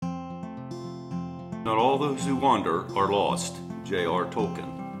Not all those who wander are lost. J.R.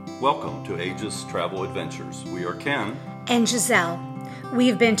 Tolkien. Welcome to Aegis Travel Adventures. We are Ken and Giselle. We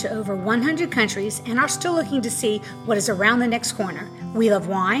have been to over 100 countries and are still looking to see what is around the next corner. We love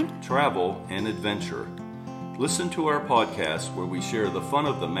wine, travel, and adventure. Listen to our podcast where we share the fun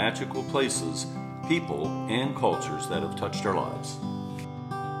of the magical places, people, and cultures that have touched our lives.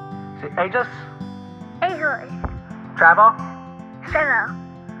 Aegis. Aegis. Travel. Travel.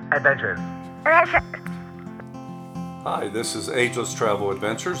 Adventures. Adventures. Hi, this is Aegis Travel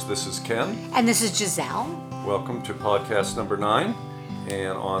Adventures. This is Ken. And this is Giselle. Welcome to podcast number 9.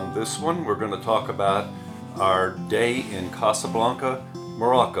 And on this one, we're going to talk about our day in Casablanca,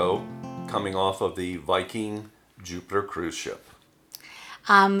 Morocco, coming off of the Viking Jupiter cruise ship.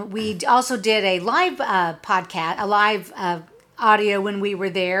 We also did a live podcast, a live audio when we were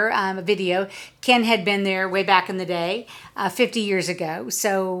there, a video. Ken had been there way back in the day, 50 years ago.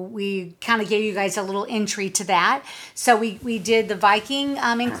 So we kind of gave you guys a little entry to that. So we did the Viking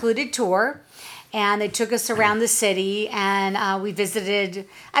included tour. And they took us around the city, and we visited,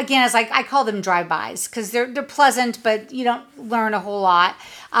 again, as I call them drive-bys, because they're pleasant, but you don't learn a whole lot.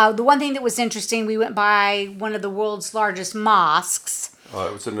 The one thing that was interesting, we went by one of the world's largest mosques.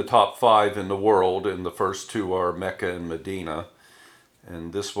 It was in the top 5 in the world, and the first 2 are Mecca and Medina.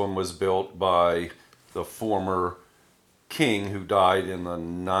 And this one was built by the former king who died in the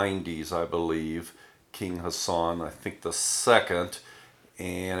 90s, I believe, King Hassan, I think the second.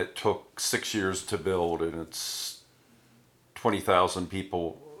 And it took 6 years to build, and it's 20,000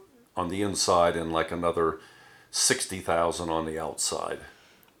 people on the inside and like another 60,000 on the outside.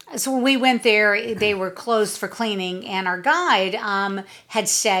 So when we went there, they were closed for cleaning, and our guide had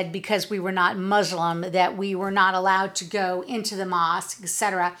said, because we were not Muslim, that we were not allowed to go into the mosque,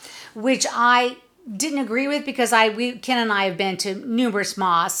 etc., which I didn't agree with, because Ken and I have been to numerous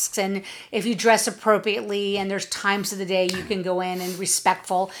mosques, and if you dress appropriately and there's times of the day you can go in and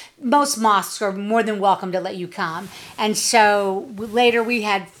respectful, most mosques are more than welcome to let you come. And so later we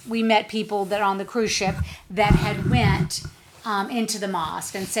met people that are on the cruise ship that had went into the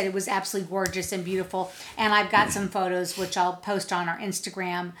mosque and said it was absolutely gorgeous and beautiful. And I've got some photos which I'll post on our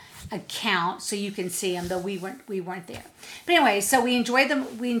Instagram account so you can see them, though we weren't there. But anyway, so we enjoyed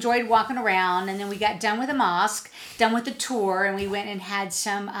them. We enjoyed walking around, and then we got done with the mosque, done with the tour, and we went and had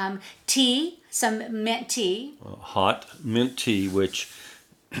some tea, some mint tea. Hot mint tea, which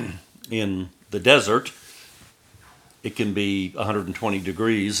in the desert, it can be 120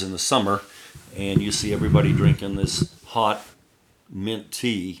 degrees in the summer, and you see everybody drinking this hot mint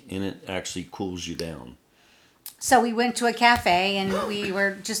tea, and it actually cools you down. So we went to a cafe, and we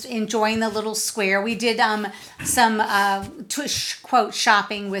were just enjoying the little square. We did some quote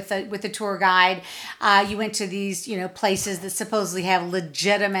shopping with the tour guide. You went to these places that supposedly have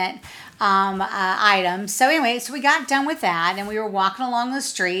legitimate items. So anyway, so we got done with that, and we were walking along the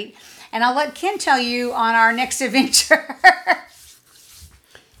street. And I'll let Ken tell you on our next adventure.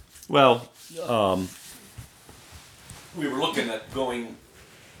 Well, we were looking at going,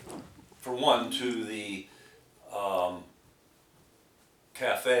 for one, to the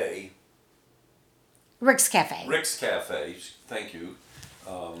cafe. Rick's Cafe. Rick's Cafe, thank you,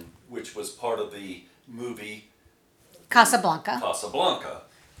 which was part of the movie Casablanca,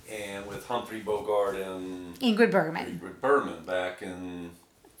 and with Humphrey Bogart and Ingrid Bergman back in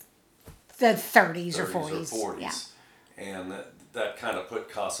the 30s or 40s. Yeah. And that kind of put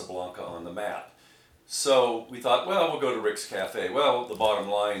Casablanca on the map. So we thought, well, we'll go to Rick's Cafe. Well, the bottom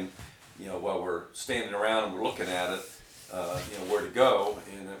line, while we're standing around and we're looking at it, where to go,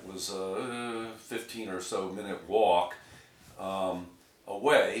 and it was a 15 or so minute walk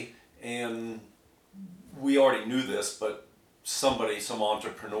away, and we already knew this, but some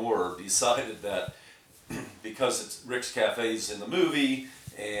entrepreneur decided that because it's Rick's Cafe's in the movie,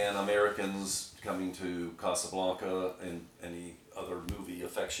 and Americans coming to Casablanca and any other movie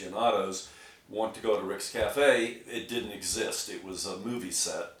aficionados want to go to Rick's Cafe, it didn't exist. It was a movie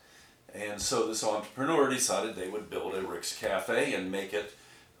set. And so this entrepreneur decided they would build a Rick's Cafe and make it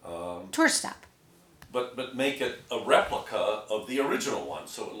tour stop. But make it a replica of the original one,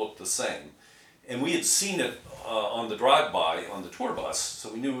 so it looked the same. And we had seen it on the drive-by on the tour bus,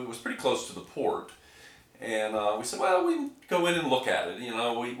 so we knew it was pretty close to the port. And we said, well, we can go in and look at it.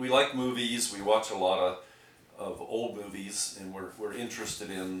 We like movies. We watch a lot of old movies, and we're interested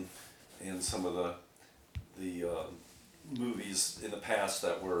in some of the movies in the past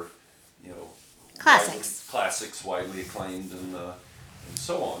that were, classics, widely acclaimed, and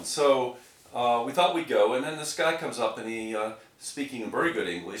so on. So we thought we'd go, and then this guy comes up, and he, speaking in very good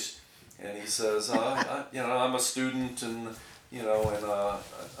English, and he says, I'm a student, and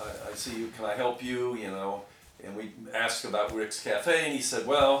I see you. Can I help you? You know, and we asked about Rick's Cafe, and he said,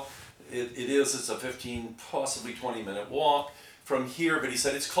 well, it's a 15, possibly 20-minute walk from here, but he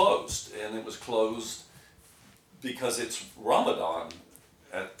said it's closed, and it was closed because it's Ramadan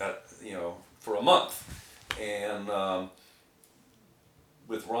for a month, and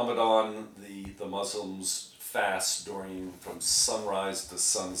with Ramadan, the Muslims fast from sunrise to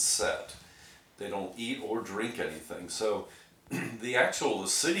sunset. They don't eat or drink anything. So the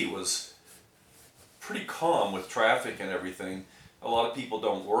city was pretty calm with traffic and everything. A lot of people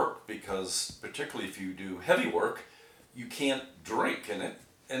don't work because, particularly if you do heavy work, you can't drink in it.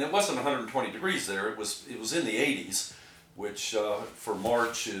 And it wasn't 120 degrees there. It was in the 80s, which for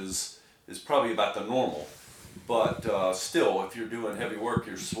March is probably about the normal. But still, if you're doing heavy work,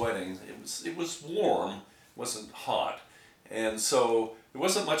 you're sweating. It was warm, wasn't hot, and so there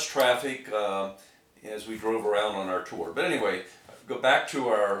wasn't much traffic as we drove around on our tour. But anyway, go back to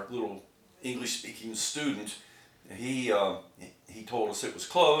our little English-speaking student. He told us it was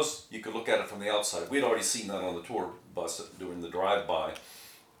closed. You could look at it from the outside. We'd already seen that on the tour bus during the drive-by.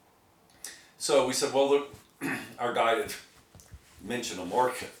 So we said, well, look, our guide had mentioned a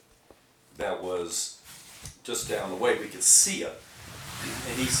market that was just down the way. We could see it.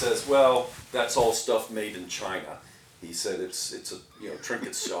 And he says, well, that's all stuff made in China. He said it's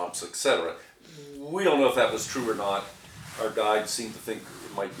trinket shops, etc. We don't know if that was true or not. Our guide seemed to think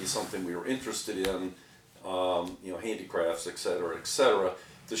it might be something we were interested in, handicrafts, etc., etc.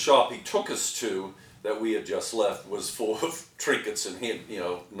 The shop he took us to that we had just left was full of trinkets and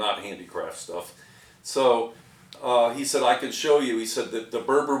not handicraft stuff. So he said, I can show you. He said that the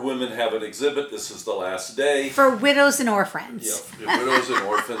Berber women have an exhibit. This is the last day. For widows and orphans. Yeah, widows and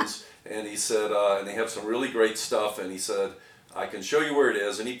orphans. And he said, and they have some really great stuff. And he said, I can show you where it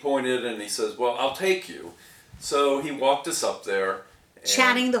is. And he pointed and he says, well, I'll take you. So he walked us up there. And,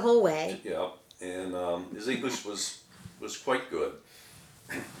 chatting the whole way. Yeah. And his English was quite good.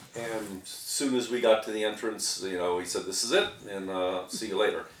 And as soon as we got to the entrance, he said, this is it. And see you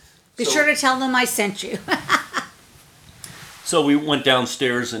later. Be sure to tell them I sent you. So we went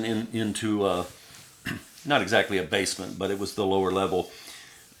downstairs and into not exactly a basement, but it was the lower level.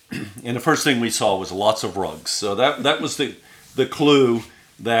 And the first thing we saw was lots of rugs. So that was the clue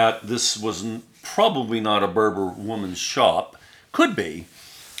that this was probably not a Berber woman's shop. Could be.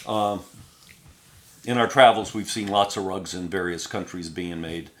 In our travels, we've seen lots of rugs in various countries being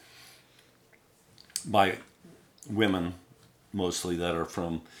made by women, mostly that are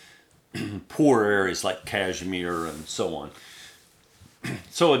from poor areas like Kashmir and so on.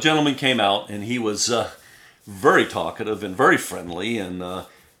 So a gentleman came out, and he was very talkative and very friendly, and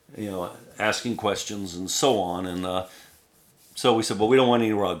asking questions and so on. And so we said, well, we don't want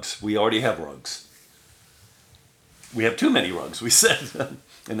any rugs. We already have rugs. We have too many rugs, we said.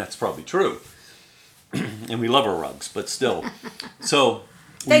 And that's probably true. And we love our rugs, but still. So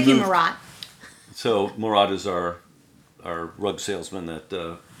Thank you, Murat. So Murat is our rug salesman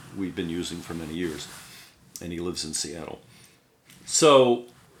that we've been using for many years. And he lives in Seattle. So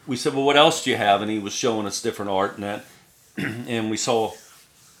we said, well, what else do you have? And he was showing us different art and that. And we saw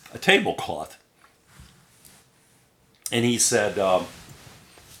a tablecloth. And he said,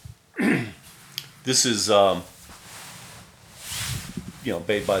 this is,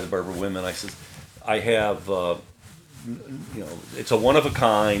 made by the Berber women. I said, I have, it's a one of a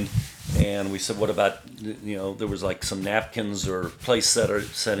kind. And we said, what about, there was like some napkins or place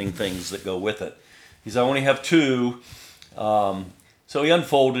setting things that go with it. He said, I only have two. So he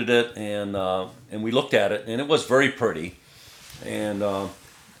unfolded it, and we looked at it, and it was very pretty. And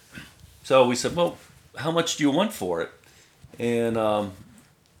so we said, well, how much do you want for it? And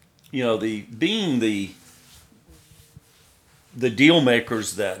being the deal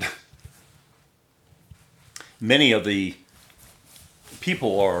makers that many of the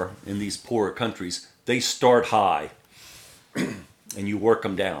people are in these poorer countries, they start high, and you work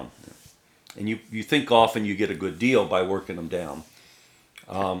them down. And you think often you get a good deal by working them down.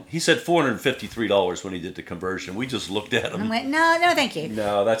 He said $453 when he did the conversion. We just looked at him. I went, no, thank you.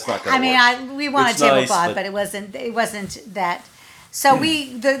 No, that's not going to work. We want It's a tablecloth, nice, but it wasn't that. So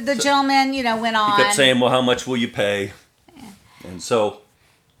the gentleman, went on. He kept saying, well, how much will you pay? Yeah. And so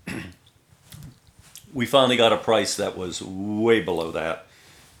we finally got a price that was way below that.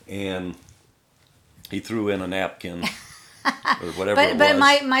 And he threw in a napkin. or whatever But it but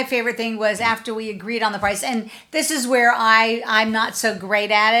was. my favorite thing was after we agreed on the price, and this is where I'm not so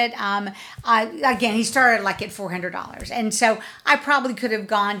great at it. Again, he started like at $400, and so I probably could have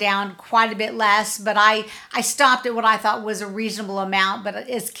gone down quite a bit less, but I stopped at what I thought was a reasonable amount. But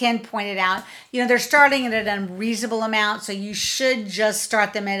as Ken pointed out, they're starting at an unreasonable amount, so you should just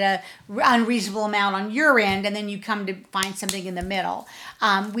start them at a unreasonable amount on your end, and then you come to find something in the middle.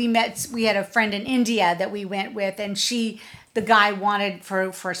 We had a friend in India that we went with, and the guy wanted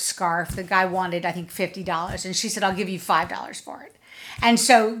for a scarf. The guy wanted, I think, $50, and she said, "I'll give you $5 for it." And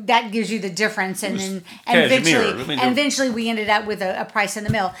so that gives you the difference, and then cashmere. I mean, eventually we ended up with a price in the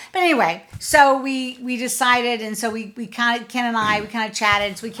middle. But anyway, so we decided, and so we kind of Ken and I we kind of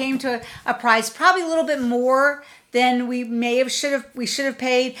chatted. So we came to a price probably a little bit more than we should have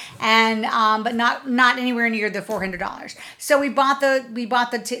paid, and but not anywhere near the $400. So we bought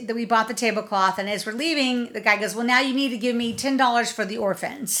the tablecloth, and as we're leaving, the guy goes, "Well, now you need to give me $10 for the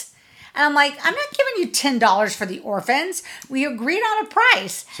orphans." And I'm like, "I'm not giving you $10 for the orphans. We agreed on a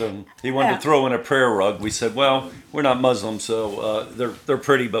price." So he wanted to throw in a prayer rug. We said, well, we're not Muslim, so they're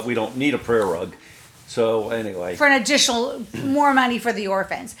pretty, but we don't need a prayer rug. So anyway. For an additional more money for the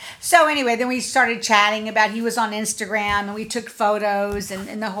orphans. So anyway, then we started chatting about he was on Instagram, and we took photos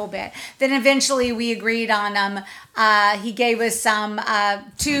and the whole bit. Then eventually we agreed on he gave us some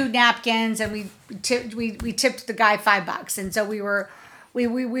 2 napkins, and we tipped the guy $5. And so we were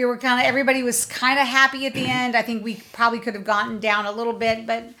kind of, everybody was kind of happy at the end. I think we probably could have gotten down a little bit,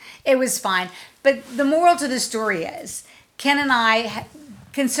 but it was fine. But the moral to the story is Ken and I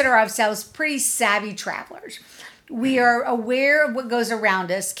consider ourselves pretty savvy travelers. We are aware of what goes around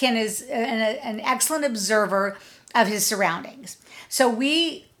us. Ken is an excellent observer of his surroundings. So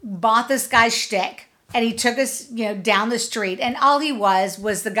we bought this guy's shtick, and he took us, down the street, and all he was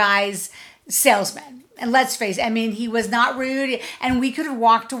the guy's salesman. And let's face it, I mean, he was not rude, and we could have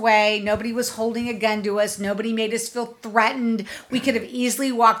walked away. Nobody was holding a gun to us. Nobody made us feel threatened. We could have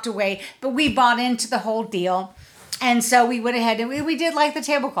easily walked away, but we bought into the whole deal. And so we went ahead and we did like the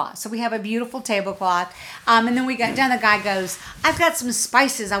tablecloth. So we have a beautiful tablecloth. And then we got done. The guy goes, "I've got some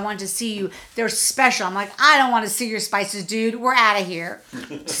spices I want to see you. They're special." I'm like, "I don't want to see your spices, dude. We're out of here."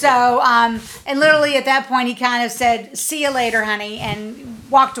 So, and literally at that point, he kind of said, "See you later, honey," and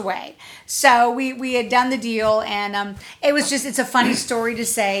walked away. So we had done the deal, and it's a funny story to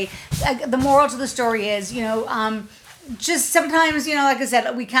say. The moral to the story is, just sometimes, like I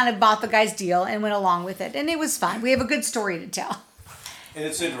said, we kind of bought the guy's deal and went along with it, and it was fun. We have a good story to tell. And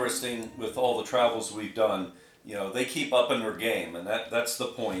it's interesting with all the travels we've done, they keep up in their game, and that's the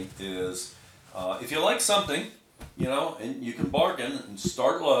point is if you like something, and you can bargain and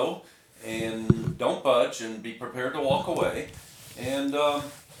start low and don't budge and be prepared to walk away, and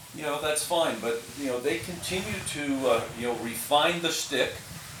that's fine. But they continue to refine the shtick,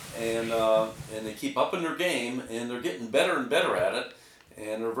 and they keep up in their game, and they're getting better and better at it,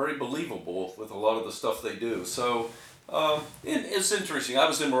 and they're very believable with a lot of the stuff they do. So it's interesting. I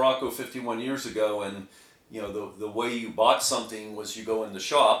was in Morocco 51 years ago, and the way you bought something was you go in the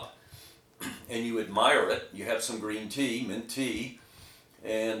shop and you admire it. You have some green tea, mint tea,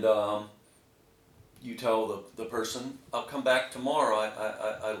 and you tell the person, "I'll come back tomorrow.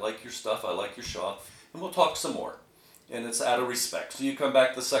 I like your stuff. I like your shop, and we'll talk some more." And it's out of respect. So you come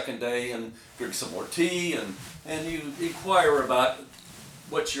back the second day and drink some more tea, and you inquire about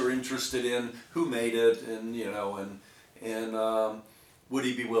what you're interested in, who made it, and would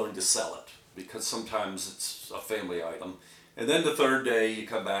he be willing to sell it? Because sometimes it's a family item. And then the third day you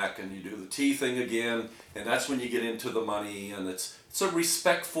come back and you do the tea thing again, and that's when you get into the money, and it's a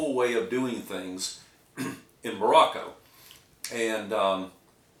respectful way of doing things in Morocco. And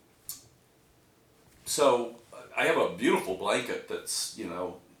so I have a beautiful blanket that's,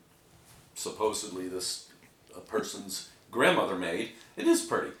 supposedly this person's grandmother made. It is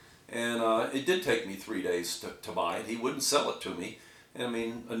pretty. And it did take me 3 days to buy it. He wouldn't sell it to me. And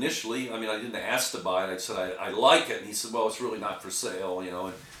initially, I didn't ask to buy it. I said, I like it. And he said, "Well, it's really not for sale,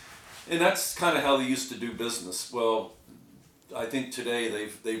 And that's kind of how they used to do business. Well, I think today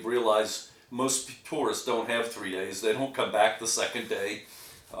they've realized most tourists don't have 3 days. They don't come back the second day.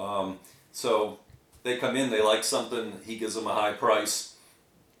 So they come in, they like something, he gives them a high price.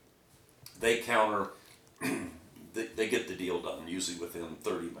 They counter, they get the deal done, usually within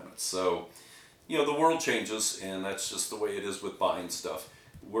 30 minutes. So, the world changes, and that's just the way it is with buying stuff.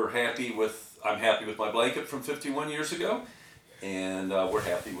 I'm happy with my blanket from 51 years ago, and we're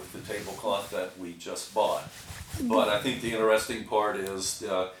happy with the tablecloth that we just bought. But I think the interesting part is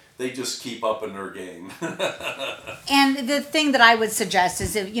they just keep up in their game. And the thing that I would suggest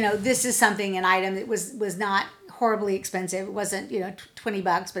is if, this is an item that was not horribly expensive. It wasn't,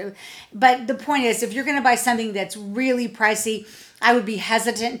 $20, but the point is, if you're going to buy something that's really pricey, I would be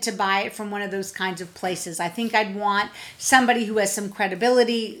hesitant to buy it from one of those kinds of places. I think I'd want somebody who has some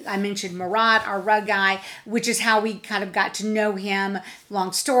credibility. I mentioned Murat, our rug guy, which is how we kind of got to know him.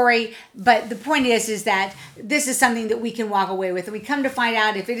 Long story. But the point is that this is something that we can walk away with. And we come to find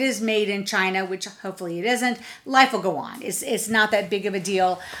out if it is made in China, which hopefully it isn't, life will go on. It's not that big of a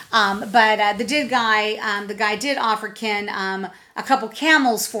deal. But the guy did offer Ken a couple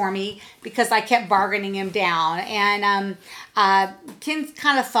camels for me because I kept bargaining him down. And Ken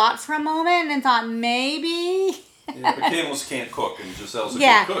kind of thought for a moment and thought maybe. Yeah, but camels can't cook, and Giselle's a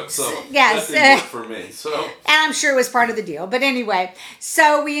Yeah. good cook, so Yes. that didn't work for me. So, And I'm sure it was part of the deal. But anyway,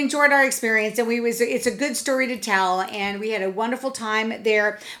 so we enjoyed our experience, and it's a good story to tell, and we had a wonderful time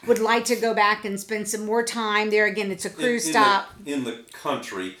there. Would like to go back and spend some more time there. Again, it's a cruise stop. in the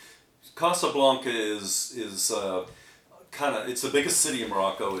country, Casablanca is it's the biggest city in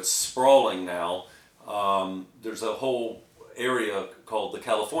Morocco. It's sprawling now. There's a whole area called the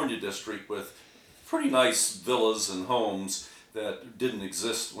California district with pretty nice villas and homes that didn't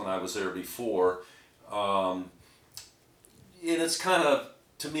exist when I was there before. And it's kind of,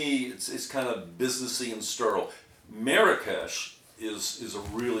 to me, it's kind of businessy and sterile. Marrakesh is a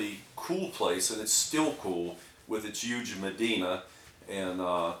really cool place, and it's still cool with its huge Medina. And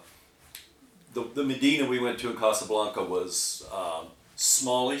the Medina we went to in Casablanca was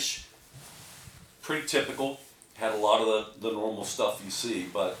smallish, pretty typical. Had a lot of the normal stuff you see,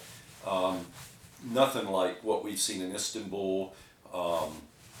 but nothing like what we've seen in Istanbul,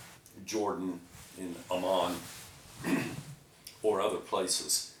 Jordan, in Amman, or other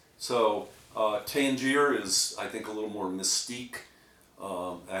places. So Tangier is, I think, a little more mystique.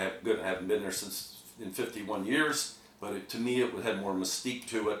 I haven't been there in 51 years, but to me it had more mystique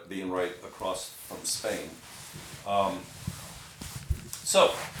to it, being right across from Spain.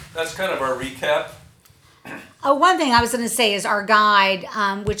 So that's kind of our recap. One thing I was going to say is our guide,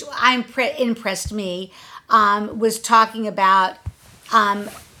 which impressed me, was talking about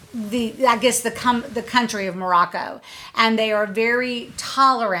the country of Morocco, and they are very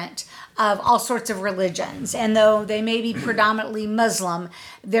tolerant of all sorts of religions. And though they may be predominantly Muslim,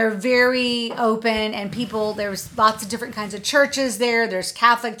 they're very open, and there's lots of different kinds of churches there. There's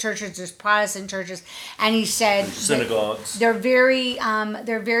Catholic churches, there's Protestant churches, and he said Synagogues. they're very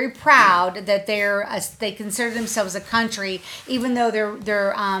proud that they consider themselves a country, even though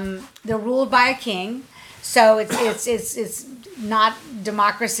they're ruled by a king. So it's not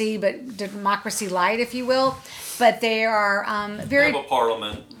democracy, but democracy light, if you will. But they are very. They have a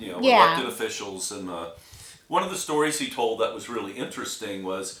parliament, elected officials, and one of the stories he told that was really interesting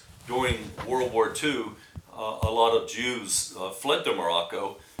was during World War II, a lot of Jews fled to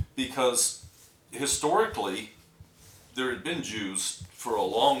Morocco because historically there had been Jews for a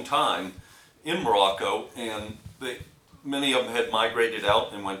long time in Morocco, and many of them had migrated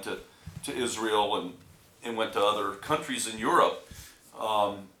out and went to Israel and went to other countries in Europe.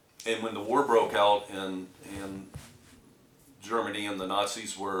 And when the war broke out and Germany and the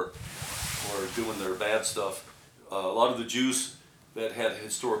Nazis were doing their bad stuff, a lot of the Jews that had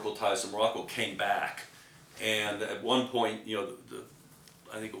historical ties to Morocco came back. And at one point,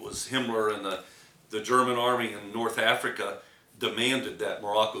 I think it was Himmler and the German army in North Africa demanded that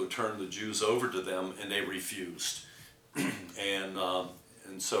Morocco turn the Jews over to them, and they refused. And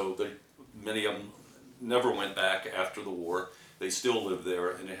so many of them never went back after the war. They still live there,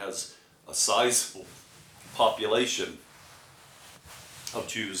 and it has a sizable population of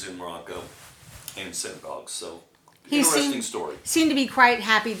Jews in Morocco and synagogues. So, interesting story. Seemed to be quite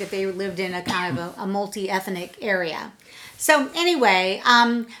happy that they lived in a kind of a multi-ethnic area. So anyway,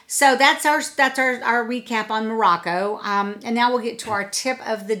 so that's our recap on Morocco, and now we'll get to our tip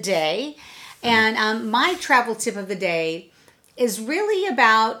of the day. And my travel tip of the day is really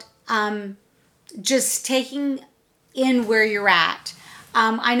about just taking in where you're at.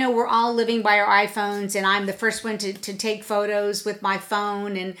 I know we're all living by our iPhones, and I'm the first one to take photos with my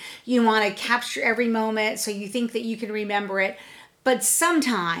phone, and you want to capture every moment so you think that you can remember it. But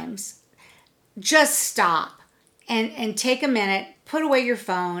sometimes just stop and take a minute, put away your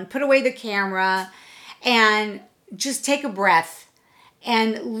phone, put away the camera, and just take a breath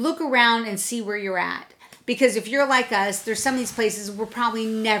and look around and see where you're at. Because if you're like us, there's some of these places we're probably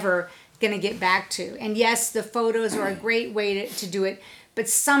never going to get back to. And yes, the photos are a great way to do it, but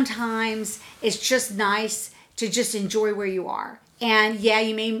sometimes it's just nice to just enjoy where you are. And yeah,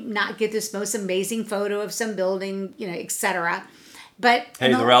 you may not get this most amazing photo of some building, etc. But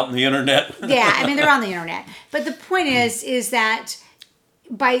hey, they're out on the internet. Yeah, I mean, they're on the internet. But the point is that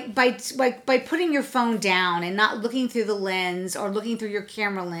by putting your phone down and not looking through the lens or looking through your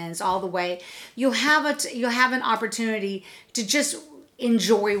camera lens all the way, you'll have an opportunity to just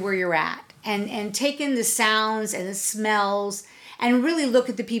enjoy where you're at and take in the sounds and the smells and really look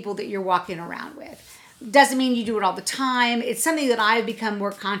at the people that you're walking around with. Doesn't mean you do it all the time. It's something that I've become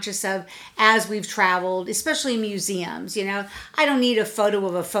more conscious of as we've traveled, especially museums. I don't need a photo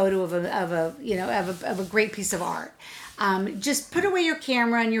of a great piece of art. Just put away your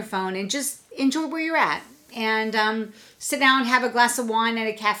camera and your phone and just enjoy where you're at. And sit down, have a glass of wine at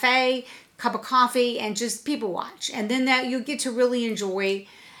a cafe, cup of coffee, and just people watch. And then that you'll get to really enjoy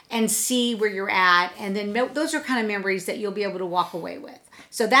and see where you're at. And then those are kind of memories that you'll be able to walk away with.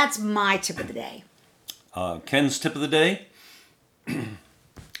 So that's my tip of the day. Ken's tip of the day.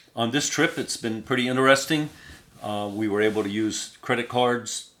 On this trip, it's been pretty interesting. We were able to use credit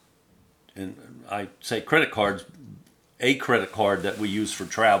cards, and I say credit cards, a credit card that we use for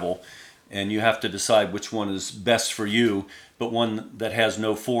travel, and you have to decide which one is best for you, but one that has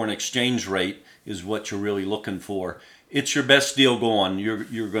no foreign exchange rate is what you're really looking for. It's your best deal going.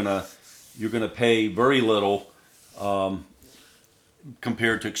 You're gonna pay very little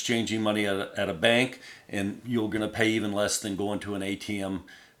compared to exchanging money at a bank, and you're going to pay even less than going to an ATM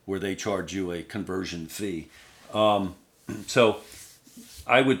where they charge you a conversion fee. So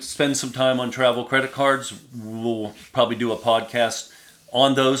I would spend some time on travel credit cards. We'll probably do a podcast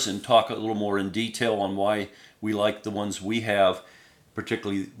on those and talk a little more in detail on why we like the ones we have,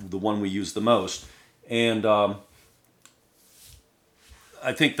 particularly the one we use the most. And I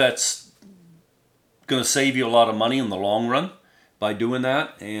think that's going to save you a lot of money in the long run by doing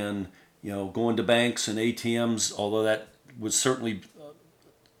that. And going to banks and ATMs, although that was certainly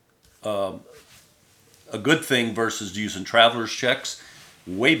a good thing versus using traveler's checks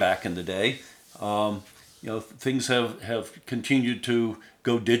way back in the day. Things have continued to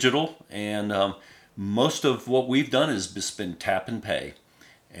go digital, and most of what we've done has just been tap and pay.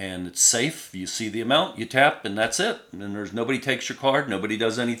 And it's safe. You see the amount, you tap, and that's it. And there's nobody takes your card, nobody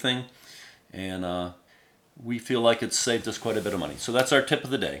does anything. And we feel like it's saved us quite a bit of money. So that's our tip of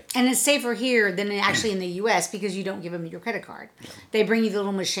the day. And it's safer here than actually in the U.S. because you don't give them your credit card. Yeah. They bring you the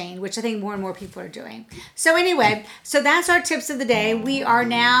little machine, which I think more and more people are doing. So anyway, so that's our tips of the day. We are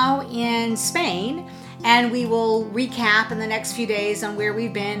now in Spain, and we will recap in the next few days on where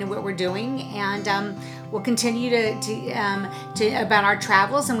we've been and what we're doing. And we'll continue to about our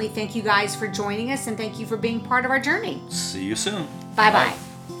travels. And we thank you guys for joining us, and thank you for being part of our journey. See you soon. Bye-bye.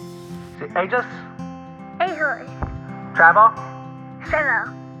 Aegis, Hijos. travel,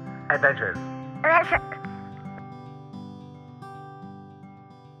 Solo. adventures. Adventures.